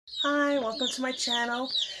Hi, welcome to my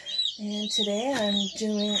channel, and today I'm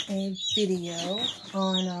doing a video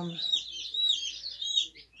on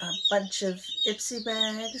a bunch of Ipsy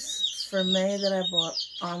bags for May that I bought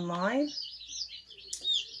online,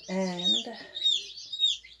 and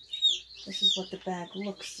this is what the bag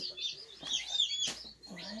looks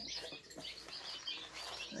like.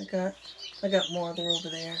 I got more, they're over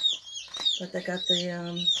there, but I got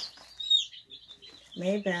the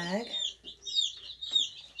May bag.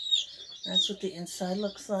 That's what the inside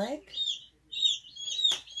looks like.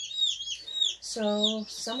 So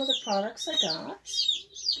some of the products I got,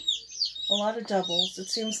 a lot of doubles. It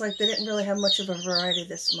seems like they didn't really have much of a variety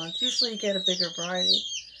this month. Usually you get a bigger variety,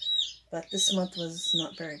 but this month was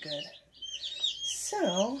not very good.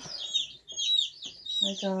 So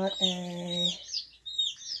I got a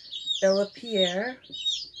Bella Pierre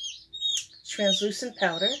translucent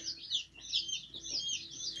powder,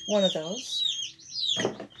 one of those.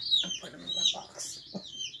 I'll put them in my box.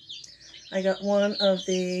 I got one of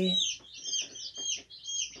the,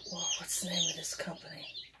 what's the name of this company?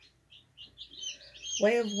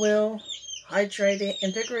 Way of Will Hydrating,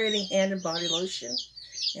 Invigorating Hand and Body Lotion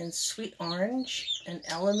in Sweet Orange and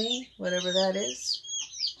Elemi, whatever that is.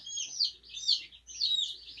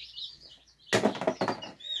 I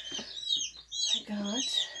got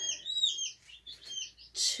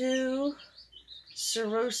 2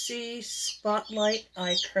 Cerosi Spotlight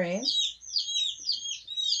Eye Cream.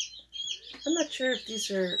 I'm not sure if these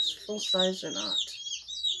are full size or not.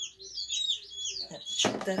 I have to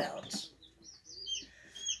check that out.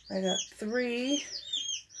 I got 3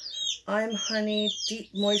 I'm Honey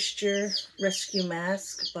Deep Moisture Rescue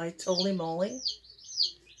Mask by Totally Moly.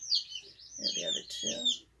 And the other 2.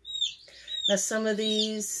 Now some of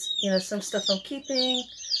these, some stuff I'm keeping.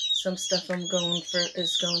 Some stuff is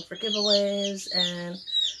going for giveaways, and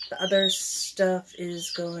the other stuff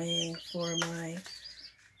is going for my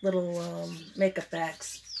little makeup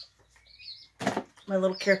bags, my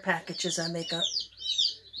little care packages I make up.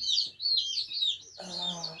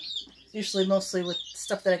 Usually mostly with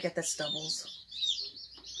stuff that I get that's doubles.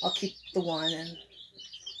 I'll keep the one,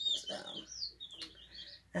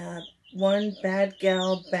 and 1 Bad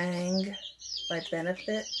Gal Bang by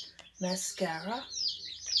Benefit mascara.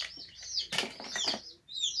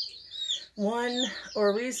 1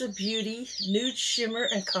 Oriza Beauty Nude Shimmer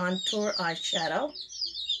and Contour Eyeshadow.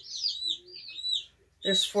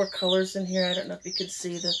 There's 4 colors in here. I don't know if you can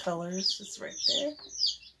see the colors. It's right there.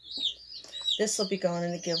 This will be going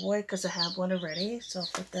in a giveaway because I have one already. So I'll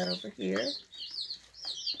put that over here.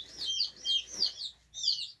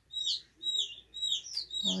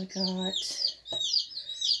 I got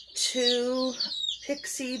 2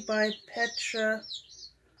 Pixie by Petra.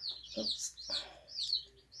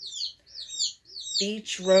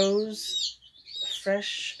 Beach Rose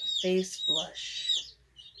Fresh Face Blush.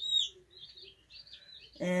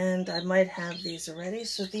 And I might have these already,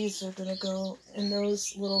 so these are going to go in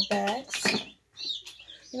those little bags.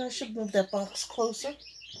 I should move that box closer,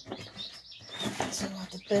 so I don't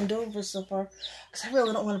have to bend over so far, because I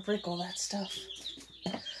really don't want to break all that stuff.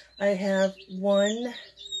 I have 1, I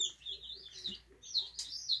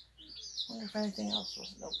wonder if anything else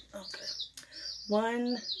was, nope, okay.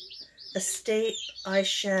 1 Estate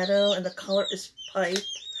eyeshadow, and the color is Pipe.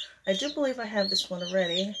 I do believe I have this one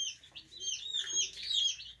already.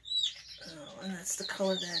 Oh, and that's the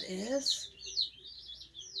color that is.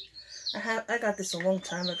 I got this a long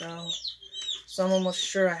time ago, so I'm almost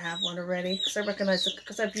sure I have one already, because I recognize it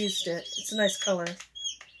because I've used it. It's a nice color.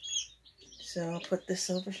 So I'll put this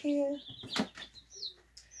over here.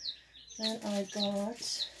 And I got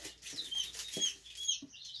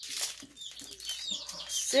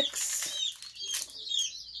 6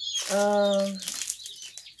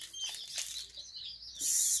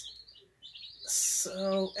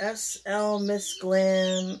 so SL Miss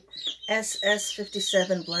Glam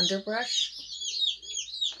SS57 blender brush.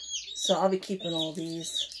 So I'll be keeping all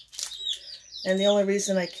these. And the only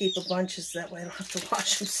reason I keep a bunch is that way I don't have to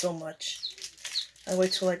wash them so much. I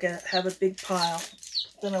wait till I have a big pile,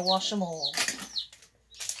 then I wash them all.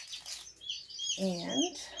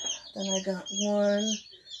 And then I got 1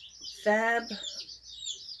 Fab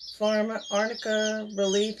Pharma Arnica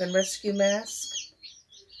Relief and Rescue Mask,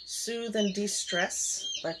 Soothe and De-Stress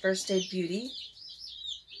by First Aid Beauty.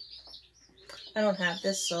 I don't have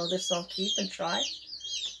this, so this I'll keep and try.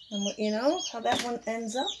 And let you know how that one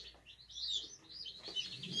ends up.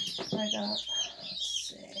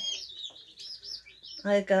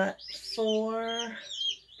 I got 4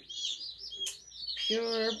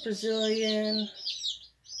 Pure Brazilian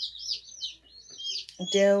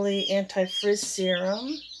Daily Anti-Frizz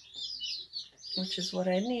Serum. which is what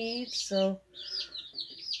I need. So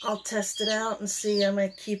I'll test it out and see. I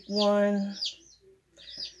might keep one,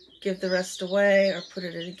 give the rest away, or put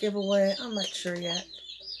it in a giveaway. I'm not sure yet.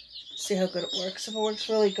 See how good it works. If it works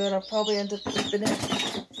really good, I'll probably end up keeping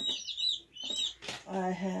it. I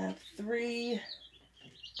have 3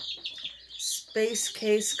 Space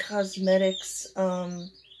Case Cosmetics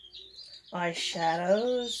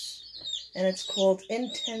eyeshadows, and it's called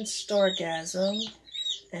Intense Stargasm.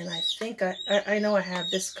 And I think I know I have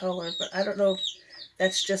this color, but I don't know if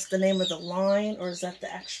that's just the name of the line or is that the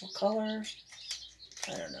actual color.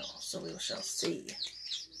 I don't know, so we shall see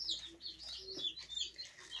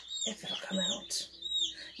if it'll come out.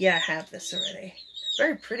 Yeah, I have this already.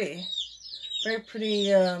 Very pretty. Very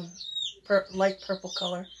pretty light purple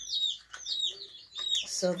color.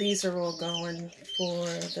 So these are all going for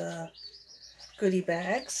the goodie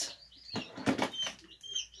bags.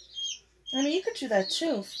 I mean, you could do that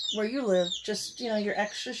too, where you live. Just, you know, your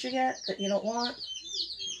extras you get that you don't want,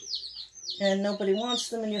 and nobody wants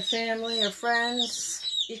them in your family or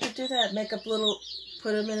friends. You could do that. Make up little,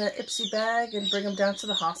 put them in an Ipsy bag and bring them down to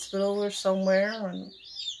the hospital or somewhere and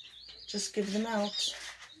just give them out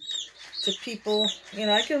to people. You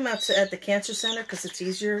know, I give them out at the cancer center because it's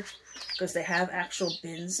easier, because they have actual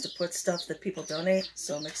bins to put stuff that people donate,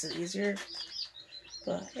 so it makes it easier.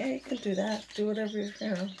 But yeah, you can do that. Do whatever, you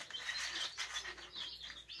know.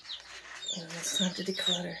 And it's time to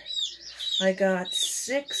declutter. I got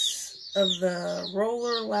 6 of the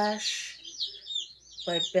Roller Lash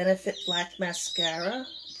by Benefit Black Mascara.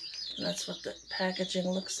 And that's what the packaging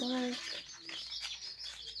looks like.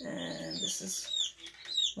 And this is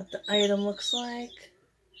what the item looks like.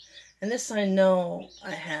 And this I know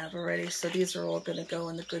I have already, so these are all going to go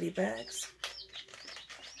in the goodie bags.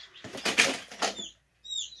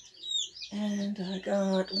 And I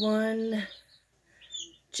got 1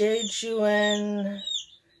 Jejuan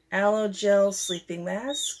Aloe Gel Sleeping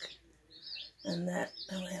Mask. And that,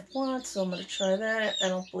 I only have 1, so I'm going to try that. I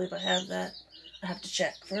don't believe I have that. I have to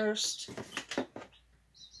check first.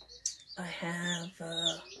 I have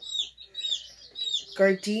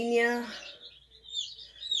Gardenia,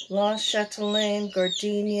 La Chatelaine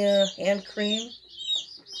Gardenia Hand Cream.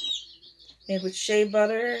 Made with shea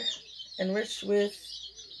butter, enriched with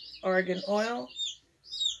argan oil.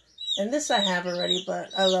 And this I have already,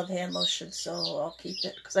 but I love hand lotion, so I'll keep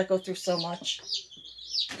it because I go through so much.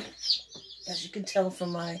 As you can tell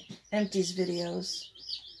from my empties videos.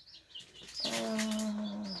 I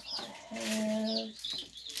have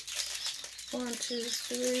 1, 2,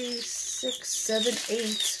 3, 6, 7,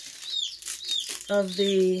 8 of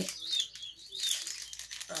the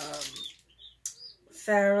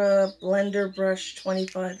Farrah Blender Brush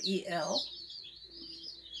 25 EL.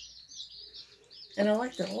 And I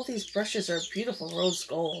like that all these brushes are beautiful rose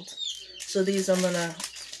gold. So these I'm going to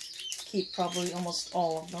keep probably almost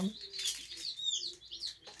all of them.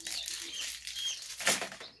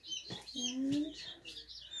 And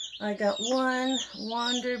I got 1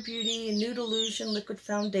 Wander Beauty Nude Illusion Liquid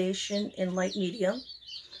Foundation in light medium.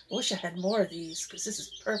 I wish I had more of these because this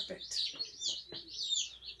is perfect.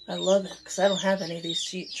 I love it because I don't have any of these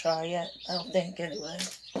to try yet. I don't think, anyway.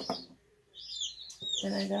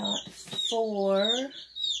 Then I got 4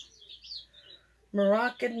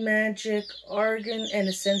 Moroccan Magic Argan and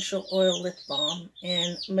Essential Oil Lip Balm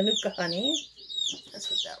in Manuka Honey. That's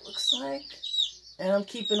what that looks like. And I'm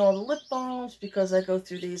keeping all the lip balms because I go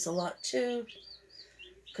through these a lot too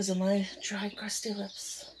because of my dry, crusty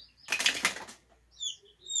lips.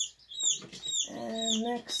 And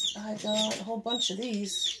next I got a whole bunch of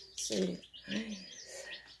these. Let's see.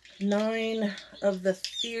 9 of the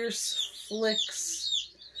Fierce Flicks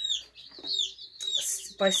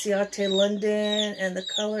by Ciate London, and the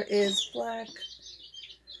color is black.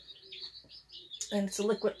 And it's a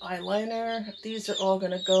liquid eyeliner. These are all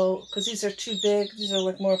going to go, because these are too big. These are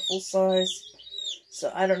like more full size.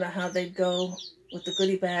 So I don't know how they'd go with the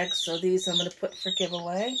goodie bag. So these I'm going to put for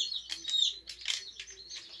giveaway.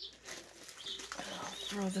 I'll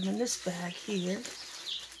throw them in this bag here.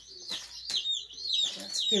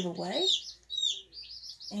 That's giveaway.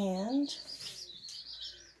 And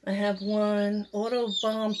I have 1 Auto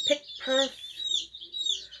Balm Pick Perf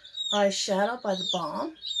eyeshadow by The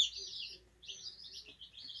Balm.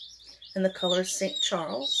 And the color is St.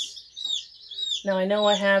 Charles. Now I know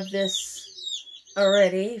I have this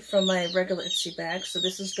already from my regular Ipsy bag, so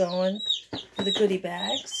this is going for the goodie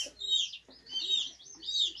bags.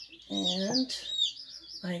 And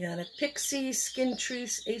I got a Pixie Skin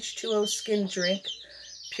Treats H2O Skin Drink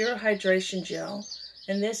Pure Hydration Gel.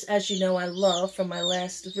 And this, as you know, I love from my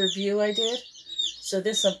last review I did. So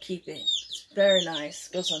this I'm keeping. It's Very nice.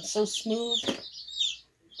 Goes on so smooth.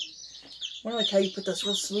 I like how you put those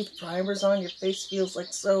real smooth primers on. Your face feels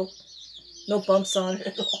like so, no bumps on it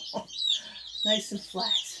at all. Nice and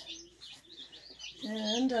flat.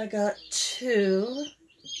 And I got two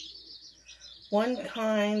One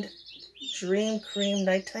Kind Dream Cream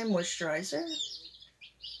Nighttime Moisturizer.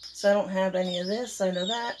 So I don't have any of this, I know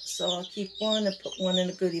that. So I'll keep one and put one in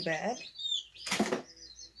a goodie bag.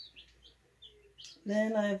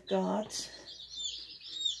 Then I've got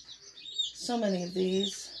so many of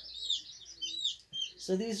these.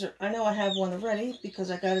 So these are, I know I have one already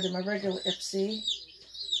because I got it in my regular Ipsy.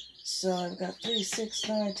 So I've got 3, 6,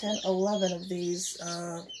 9, 10, 11 of these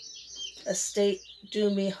Estate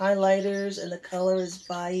Do Me highlighters, and the color is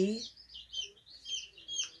Bai.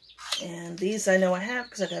 And these I know I have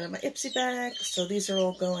because I got it in my Ipsy bag. So these are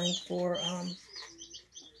all going for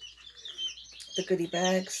the goodie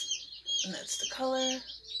bags. And that's the color.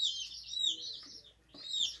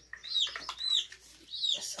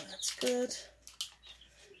 So that's good.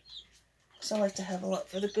 So I like to have a lot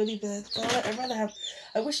for the goodie bags. But I'd rather have,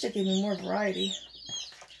 I wish they gave me more variety.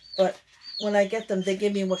 But when I get them, they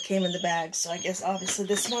give me what came in the bag. So I guess obviously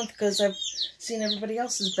this month, because I've seen everybody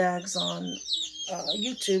else's bags on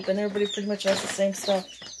YouTube, and everybody pretty much has the same stuff.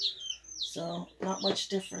 So not much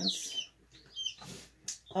difference.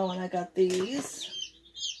 Oh, and I got these.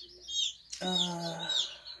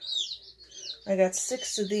 I got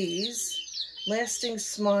 6 of these. Lasting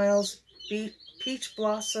Smiles Peach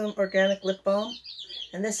Blossom Organic Lip Balm.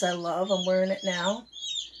 And this I love. I'm wearing it now.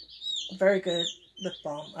 Very good lip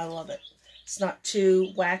balm. I love it. It's not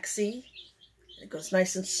too waxy. It goes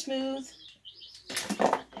nice and smooth.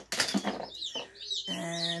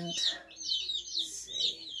 And let's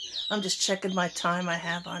see. I'm just checking my time I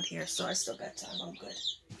have on here, so I still got time. I'm good.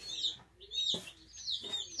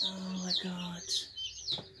 Oh my God.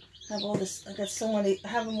 I have all this. I got so many. I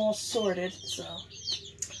have them all sorted. So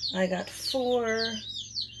I got 4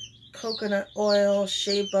 coconut oil,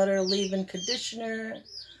 shea butter, leave-in conditioner.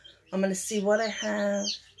 I'm going to see what I have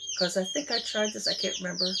because I think I tried this. I can't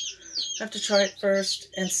remember. I have to try it first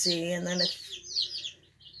and see. And then if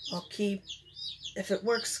it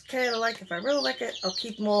works okay, I like. If I really like it, I'll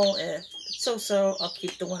keep them all. If it's so-so, I'll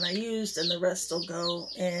keep the one I used, and the rest will go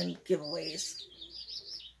in giveaways.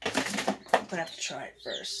 But I have to try it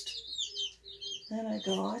first. Then I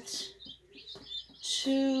got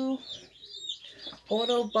 2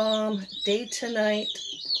 Auto Balm Day to Night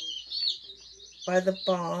by The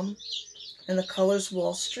Balm, and the color's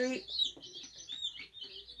Wall Street.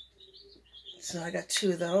 So I got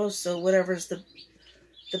 2 of those. So whatever's the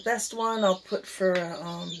best one, I'll put for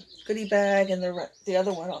a goodie bag, and the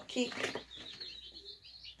other one I'll keep.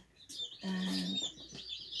 And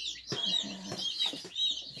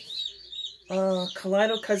I have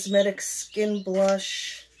Kaleido Cosmetics Skin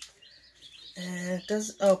Blush, and it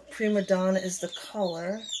does, oh, Prima Donna is the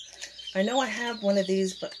color. I know I have one of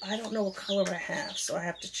these, but I don't know what color I have, so I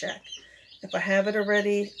have to check. If I have it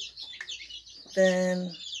already,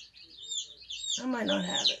 then I might not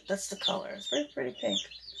have it. That's the color. It's very pretty pink.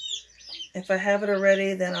 If I have it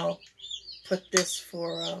already, then I'll put this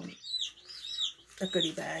for a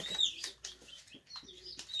goodie bag.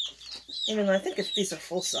 Even though I think these are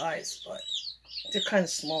full size, but they're kind of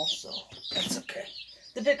small, so that's okay.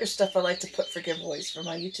 The bigger stuff I like to put for giveaways for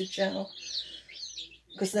my YouTube channel,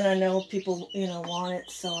 because then I know people, you know, want it,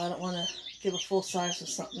 so I don't want to give a full size of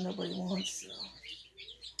something nobody wants. So.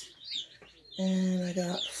 And I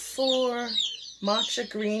got 4 matcha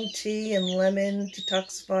green tea and lemon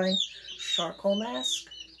detoxifying charcoal mask.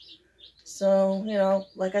 So, you know,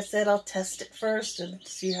 like I said, I'll test it first and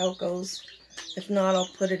see how it goes. If not, I'll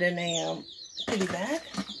put it in a goodie bag.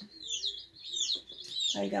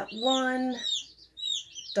 I got 1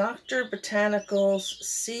 Dr. Botanicals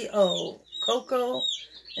CO Cocoa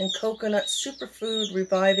and Coconut Superfood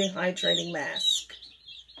Reviving Hydrating Mask.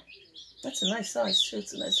 That's a nice size too.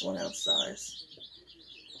 It's a nice 1 ounce size.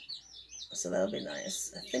 So that'll be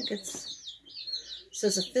nice. I think it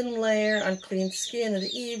says a thin layer on clean skin in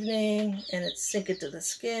the evening, and it's sink it to the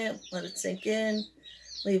skin, let it sink in,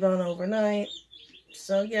 leave on overnight.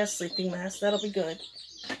 So yeah, sleeping mask, that'll be good.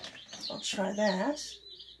 I'll try that.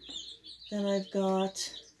 Then I've got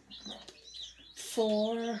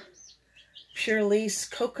 4 Pure Lease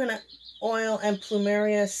Coconut Oil and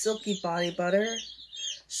Plumeria Silky Body Butter.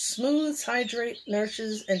 Smooths, hydrates,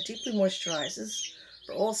 nourishes, and deeply moisturizes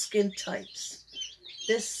for all skin types.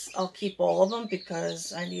 This, I'll keep all of them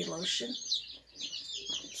because I need lotion.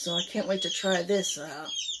 So I can't wait to try this.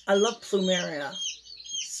 I love Plumeria.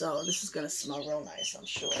 So this is going to smell real nice, I'm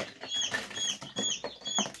sure.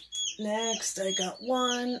 Next, I got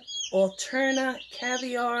 1 Alterna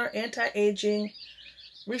Caviar Anti-Aging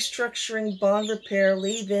Restructuring Bond Repair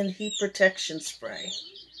Leave-In Heat Protection Spray.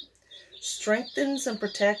 Strengthens and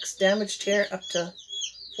protects damaged hair up to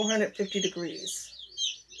 450 degrees.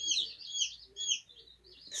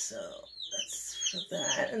 So that's for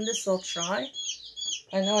that. And this I'll try.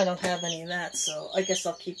 I know I don't have any of that, so I guess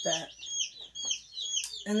I'll keep that.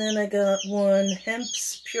 And then I got one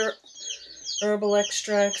Hemp's Pure Herbal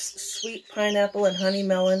Extracts Sweet Pineapple and Honey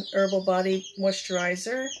Melon Herbal Body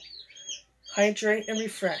Moisturizer. Hydrate and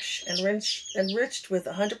refresh. Enriched with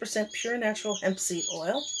 100% pure natural hemp seed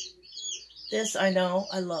oil. This I know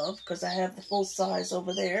I love because I have the full size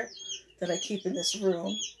over there that I keep in this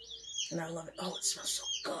room. And I love it. Oh, it smells so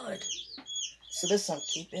good. So this I'm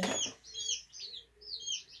keeping.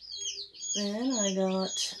 Then I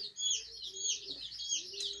got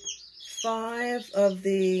 5 of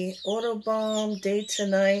the Autobalm Day to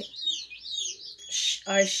Night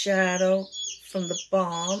eyeshadow from the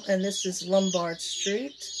Balm, and this is Lombard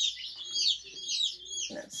Street.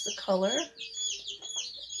 That's the color.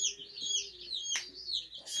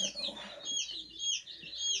 So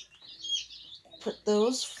put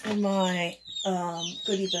those for my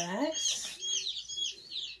goodie bags.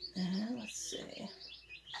 And let's see.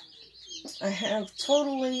 I have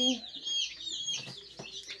total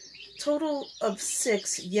of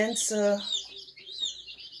 6 Yensa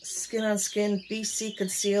Skin on Skin BC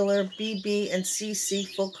Concealer, BB and CC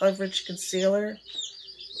Full Coverage Concealer.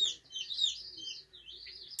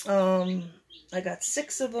 I got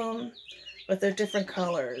 6 of them, but they're different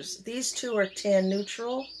colors. These 2 are tan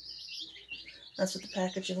neutral. That's what the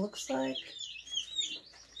packaging looks like.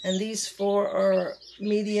 And these 4 are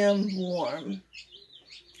medium warm.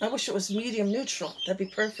 I wish it was medium neutral. That'd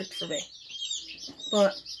be perfect for me.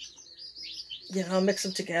 But, you know, I'll mix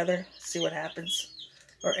them together, see what happens.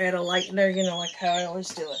 Or add a lightener, you know, like how I always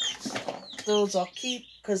do it. So those I'll keep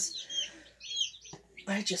because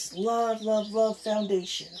I just love, love, love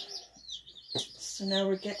foundation. So now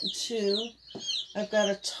we're getting to, I've got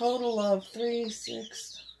a total of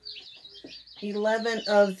 11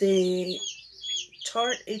 of the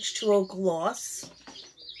Tarte H2O Gloss.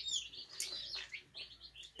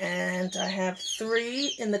 And I have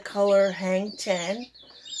 3 in the color Hang 10.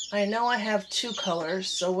 I know I have 2 colors,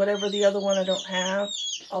 so whatever the other one I don't have,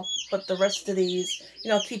 I'll put the rest of these, you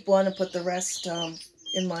know, I'll keep one and put the rest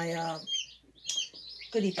in my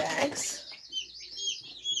goodie bags.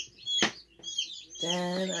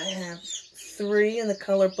 Then I have 3 in the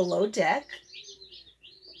color Below Deck.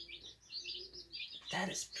 That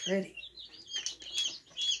is pretty.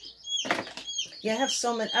 Yeah, I have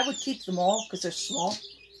so many. I would keep them all because they're small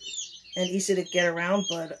and easy to get around,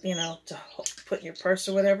 but, you know, to put in your purse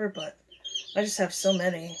or whatever, but I just have so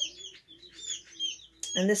many.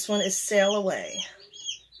 And this one is Sail Away.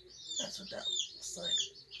 That's what that looks like.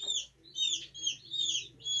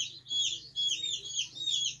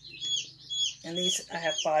 And these, I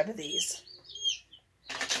have 5 of these.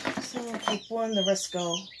 So I'll keep one, the rest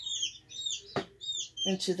go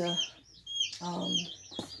into the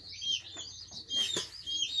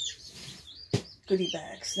goodie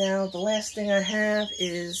bags. Now, the last thing I have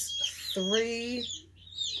is 3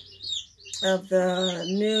 of the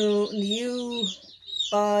new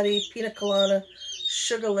Body Pina Colada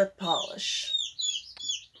Sugar Lip Polish.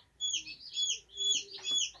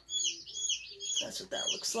 That's what that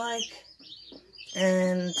looks like.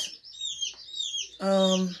 And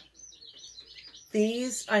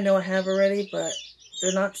these I know I have already, but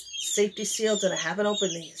they're not safety sealed and I haven't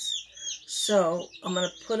opened these. So I'm going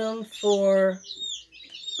to put them for,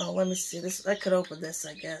 oh, let me see this. I could open this,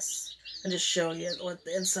 I guess, and just show you what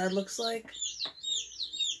the inside looks like.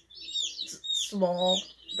 It's small,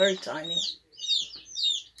 very tiny.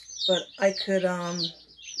 But I could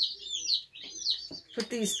put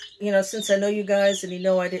these, you know, since I know you guys and you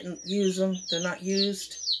know I didn't use them, they're not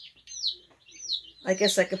used. I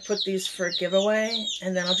guess I could put these for a giveaway,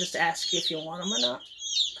 and then I'll just ask you if you want them or not.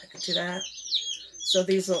 I could do that. So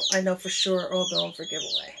these will, I know for sure, are all going for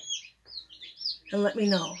giveaway. And let me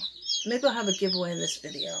know. Maybe I'll have a giveaway in this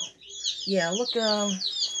video. Yeah, look,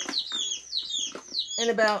 in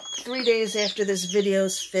about 3 days after this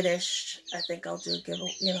video's finished, I think I'll do a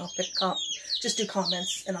giveaway, you know, just do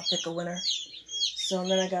comments and I'll pick a winner. So and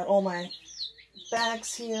then I got all my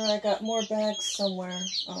bags here. I got more bags somewhere.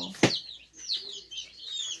 Oh.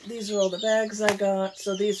 These are all the bags I got.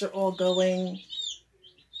 So these are all going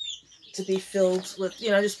to be filled with, you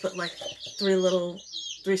know, I just put like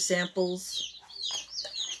 3 samples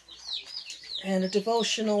and a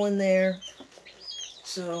devotional in there.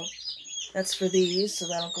 So that's for these. So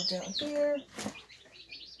that'll go down here.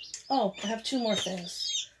 Oh, I have 2 more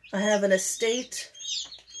things. I have an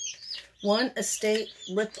one estate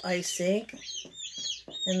lip icing.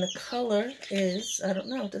 And the color is, I don't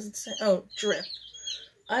know, it doesn't say, oh, drip.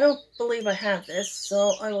 I don't believe I have this,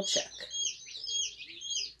 so I will check.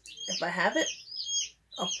 If I have it,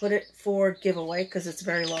 I'll put it for giveaway because it's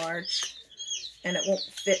very large. And it won't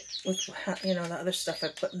fit with, you know, the other stuff I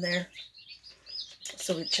put in there.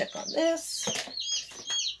 So we check on this.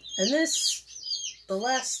 And this, the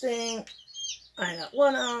last thing I got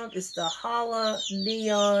one of is the Hala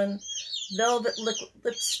Neon Velvet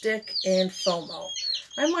Lipstick in FOMO.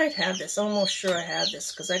 I might have this. I'm almost sure I have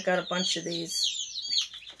this because I got a bunch of these.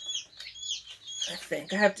 I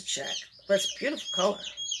think. I have to check. But it's a beautiful color.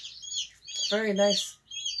 Very nice.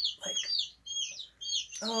 Like,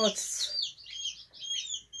 oh,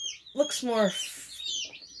 looks more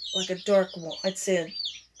like a dark wine. I'd say a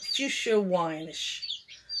fuchsia wine-ish.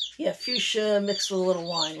 Yeah, fuchsia mixed with a little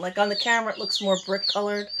wine. Like on the camera, it looks more brick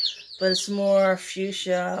colored, but it's more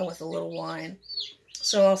fuchsia with a little wine.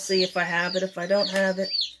 So I'll see if I have it. If I don't have it,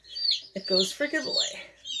 it goes for giveaway.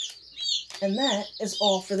 And that is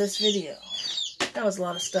all for this video. That was a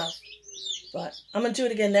lot of stuff. But I'm going to do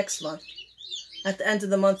it again next month. At the end of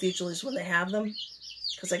the month usually is when they have them.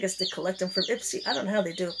 Because I guess they collect them from Ipsy. I don't know how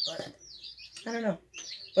they do it, but I don't know.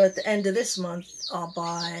 But at the end of this month, I'll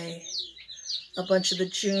buy a bunch of the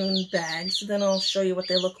June bags. Then I'll show you what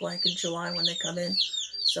they look like in July when they come in.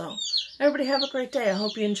 So, everybody have a great day. I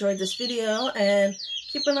hope you enjoyed this video. And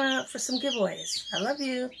keep an eye out for some giveaways. I love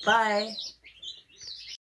you. Bye.